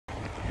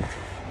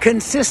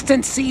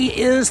Consistency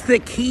is the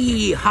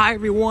key. Hi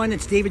everyone,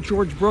 it's David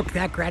George Brooke,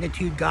 that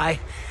gratitude guy,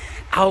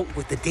 out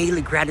with the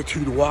daily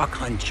gratitude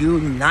walk on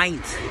June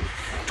 9th,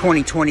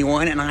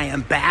 2021, and I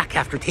am back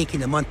after taking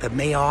the month of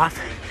May off,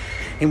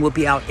 and we'll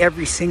be out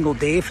every single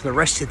day for the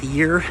rest of the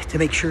year to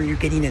make sure you're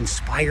getting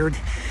inspired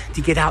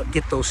to get out and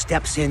get those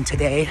steps in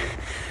today,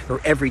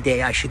 or every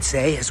day I should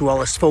say, as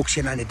well as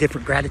focusing on a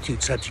different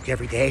gratitude subject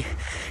every day.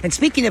 And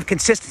speaking of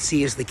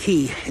consistency is the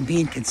key, and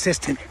being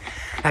consistent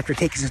after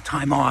taking some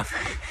time off.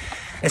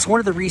 It's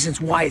one of the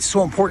reasons why it's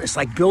so important. It's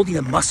like building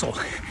a muscle.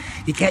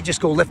 You can't just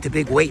go lift a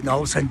big weight and all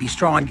of a sudden be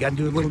strong. You got to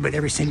do a little bit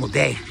every single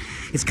day.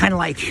 It's kind of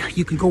like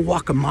you can go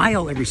walk a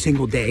mile every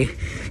single day,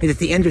 and at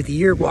the end of the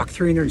year walk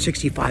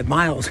 365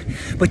 miles,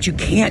 but you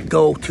can't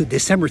go to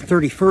December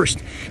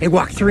 31st and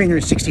walk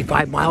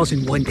 365 miles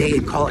in one day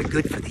and call it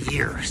good for the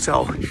year.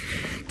 So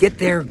get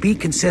there, be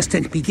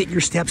consistent, get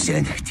your steps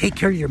in, take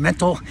care of your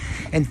mental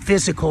and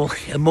physical,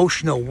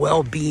 emotional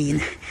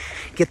well-being.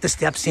 Get the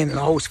steps in and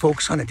always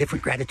focus on a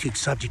different gratitude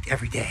subject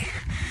every day.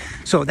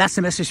 So that's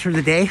the message for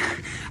the day.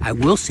 I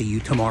will see you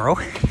tomorrow,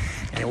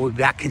 and we'll be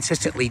back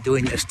consistently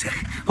doing this to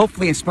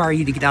hopefully inspire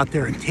you to get out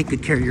there and take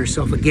good care of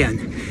yourself again,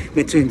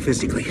 mentally and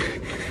physically.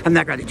 I'm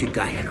that gratitude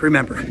guy.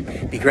 Remember,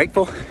 be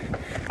grateful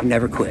and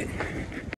never quit.